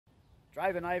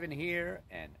Drivin Ivan here,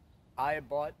 and I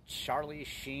bought Charlie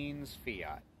Sheen's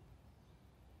Fiat.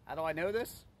 How do I know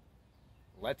this?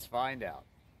 Let's find out.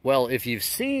 Well, if you've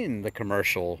seen the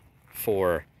commercial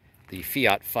for the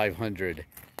Fiat 500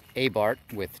 Abarth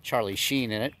with Charlie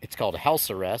Sheen in it, it's called House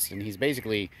Arrest, and he's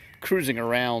basically cruising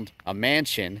around a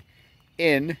mansion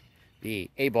in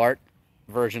the Abarth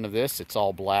version of this. It's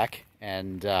all black,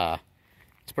 and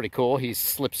it's pretty cool. He's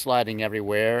slip sliding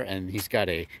everywhere, and he's got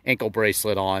a ankle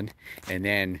bracelet on, and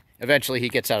then eventually he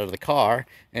gets out of the car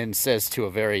and says to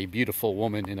a very beautiful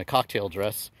woman in a cocktail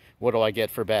dress, "What do I get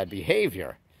for bad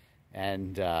behavior?"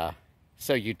 And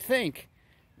so you'd think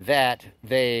that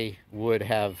they would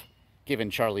have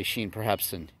given Charlie Sheen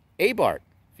perhaps an Abarth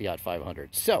Fiat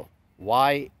 500. So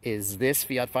why is this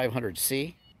Fiat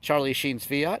 500c Charlie Sheen's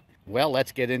Fiat? Well,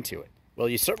 let's get into it. Well,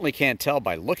 you certainly can't tell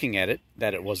by looking at it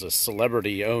that it was a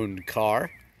celebrity-owned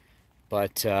car,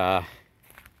 but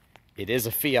it is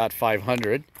a Fiat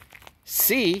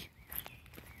 500c,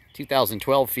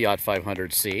 2012 Fiat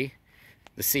 500c.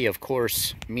 The C, of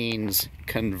course, means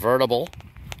convertible.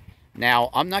 Now,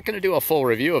 I'm not going to do a full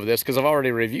review of this because I've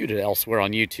already reviewed it elsewhere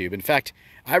on YouTube. In fact,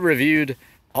 I reviewed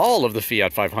all of the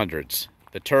Fiat 500s,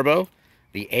 the Turbo,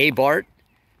 the Abarth,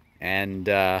 and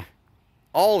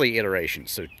all the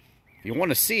iterations. So if you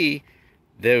want to see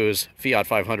those Fiat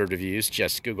 500 reviews,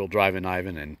 just Google Drivin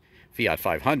Ivan and Fiat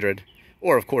 500,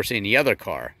 or of course any other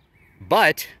car.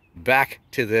 But back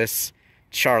to this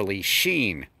Charlie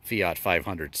Sheen Fiat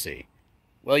 500c.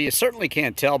 Well, you certainly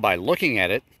can't tell by looking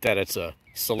at it that it's a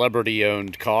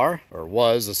celebrity-owned car, or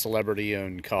was a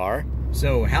celebrity-owned car.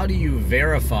 So how do you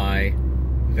verify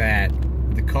that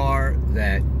the car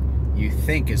that you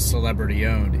think is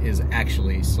celebrity-owned is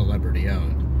actually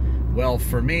celebrity-owned? Well,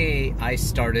 for me, I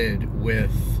started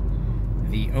with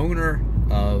the owner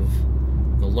of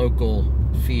the local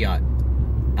Fiat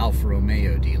Alfa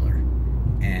Romeo dealer,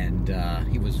 and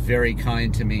he was very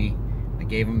kind to me. I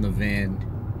gave him the VIN,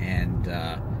 and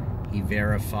he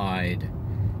verified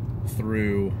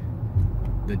through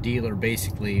the dealer,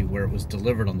 basically where it was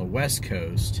delivered on the West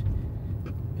Coast,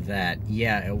 that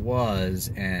yeah, it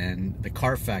was, and the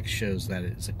Carfax shows that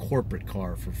it's a corporate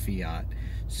car for Fiat,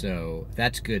 so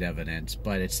that's good evidence,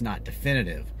 but it's not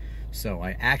definitive. So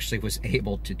I actually was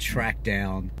able to track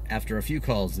down, after a few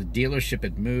calls, the dealership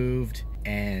had moved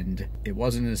and it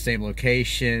wasn't in the same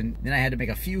location. Then I had to make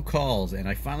a few calls, and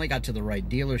I finally got to the right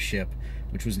dealership,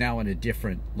 which was now in a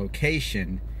different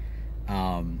location,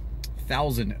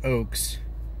 Thousand Oaks,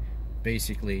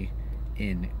 basically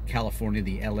in California,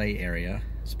 the LA area.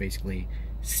 It's basically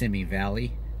Simi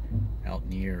Valley, out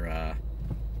near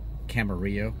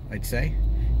Camarillo, I'd say,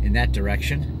 in that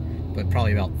direction, but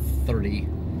probably about 30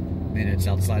 minutes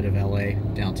outside of LA,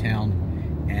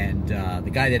 downtown. And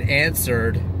the guy that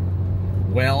answered,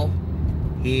 well,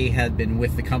 he had been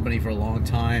with the company for a long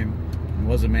time and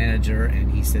was a manager,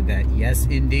 and he said that yes,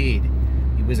 indeed,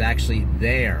 he was actually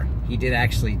there. He did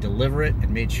actually deliver it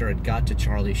and made sure it got to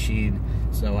Charlie Sheen.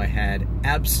 So I had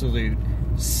absolute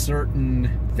certain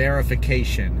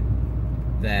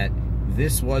verification that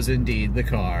this was indeed the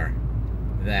car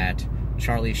that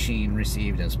Charlie Sheen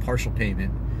received as partial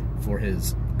payment for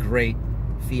his great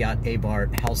Fiat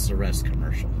Abarth house arrest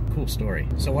commercial. Cool story.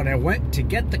 So when I went to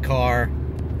get the car,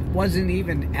 it wasn't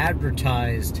even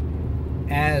advertised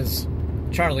as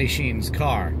Charlie Sheen's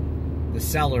car. The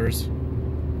sellers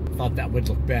thought that would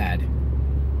look bad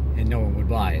and no one would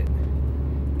buy it.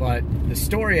 But the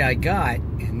story I got,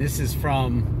 and this is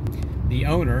from the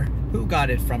owner, who got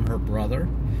it from her brother,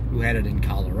 who had it in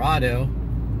Colorado,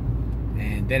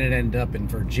 and then it ended up in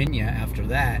Virginia after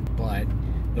that. But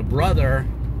the brother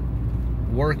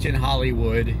worked in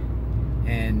Hollywood,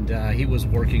 and he was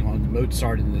working on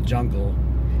Mozart in the Jungle,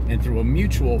 and through a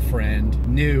mutual friend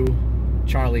knew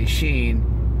Charlie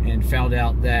Sheen and found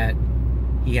out that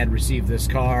he had received this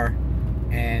car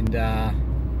and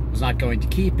was not going to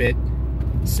keep it.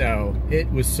 So it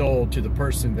was sold to the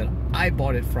person that I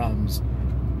bought it from's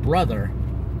brother,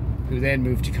 who then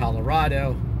moved to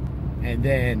Colorado and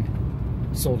then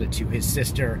sold it to his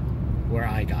sister, where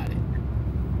I got it.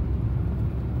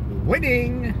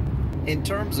 Winning! In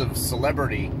terms of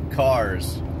celebrity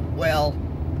cars, well,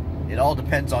 it all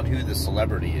depends on who the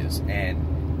celebrity is.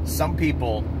 And some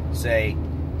people say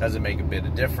doesn't make a bit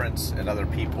of difference, and other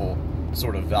people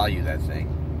sort of value that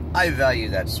thing. I value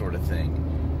that sort of thing.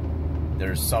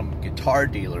 There's some guitar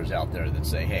dealers out there that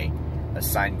say, hey, a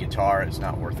signed guitar is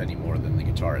not worth any more than the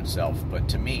guitar itself. But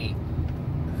to me,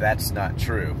 that's not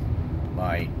true.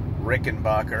 My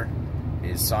Rickenbacker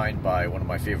is signed by one of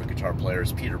my favorite guitar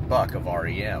players, Peter Buck of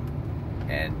REM.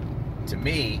 And to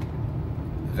me,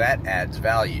 that adds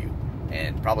value.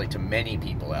 and probably to many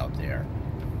people out there.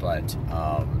 But,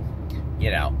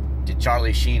 you know, did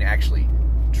Charlie Sheen actually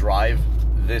drive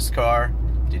this car?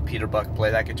 Did Peter Buck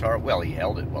play that guitar? Well, he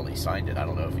held it while he signed it. I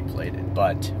don't know if he played it.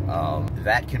 But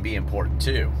that can be important,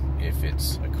 too. If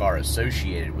it's a car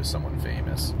associated with someone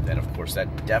famous, then, of course,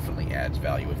 that definitely adds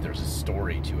value if there's a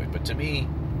story to it. But to me,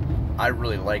 I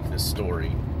really like the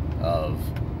story of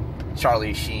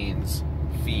Charlie Sheen's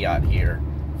Fiat here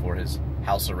for his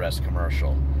house arrest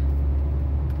commercial.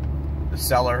 The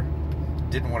seller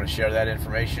didn't want to share that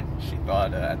information. She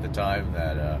thought at the time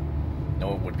that no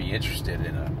one would be interested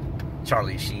in a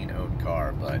Charlie Sheen-owned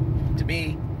car. But to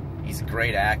me, he's a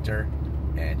great actor,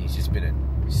 and he's just been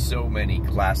in so many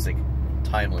classic,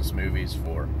 timeless movies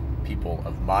for people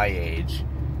of my age.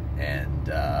 And,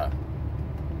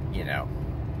 you know,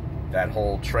 that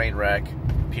whole train wreck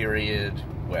period,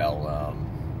 well,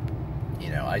 you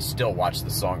know, I still watch the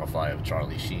Songify of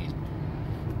Charlie Sheen,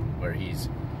 where he's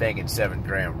banging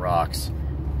 7-gram rocks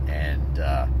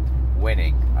and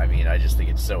winning. I mean, I just think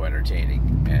it's so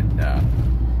entertaining. And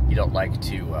you don't like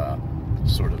to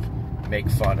sort of make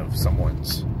fun of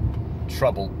someone's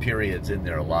troubled periods in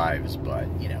their lives, but,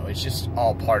 you know, it's just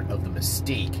all part of the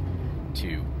mystique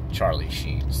to Charlie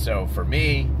Sheen. So for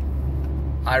me,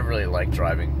 I really like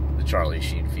driving the Charlie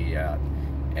Sheen Fiat,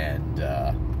 and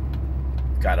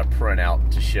got a printout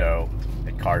to show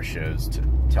at car shows to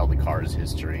tell the car's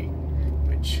history,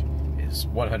 which is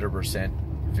 100%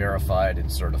 verified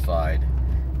and certified.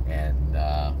 And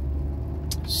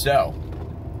so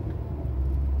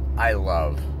I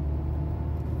love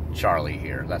Charlie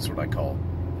here. That's what I call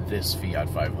this Fiat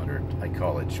 500. I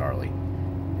call it Charlie.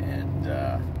 And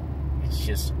it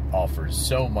just offers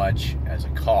so much as a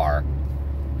car.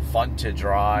 Fun to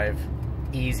drive,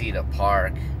 easy to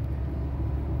park,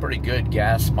 pretty good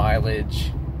gas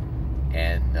mileage,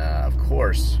 and of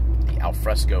course, the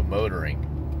alfresco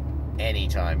motoring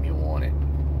anytime you want it.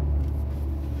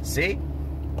 See?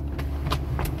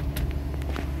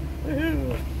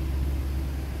 Woohoo!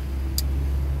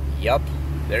 Yup.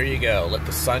 There you go. Let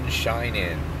the sun shine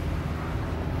in.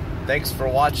 Thanks for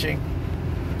watching.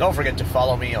 Don't forget to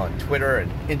follow me on Twitter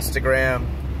and Instagram.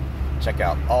 Check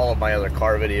out all of my other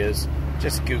car videos.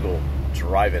 Just Google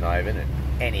Drivin Ivan in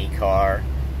any car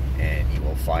and you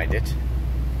will find it.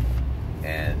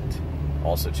 And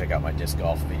also check out my disc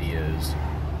golf videos.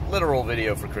 Literal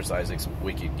video for Chris Isaac's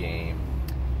Wicked Game.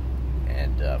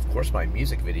 And of course my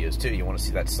music videos too. You want to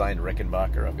see that signed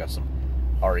Rickenbacker? I've got some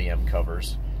REM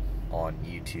covers on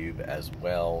YouTube as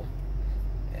well,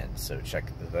 and so check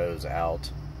those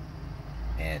out.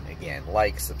 And again,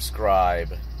 like,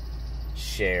 subscribe,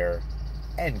 share,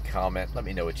 and comment. Let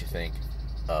me know what you think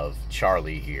of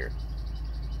Charlie here.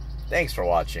 Thanks for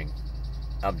watching.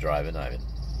 I'm Drivin Ivan.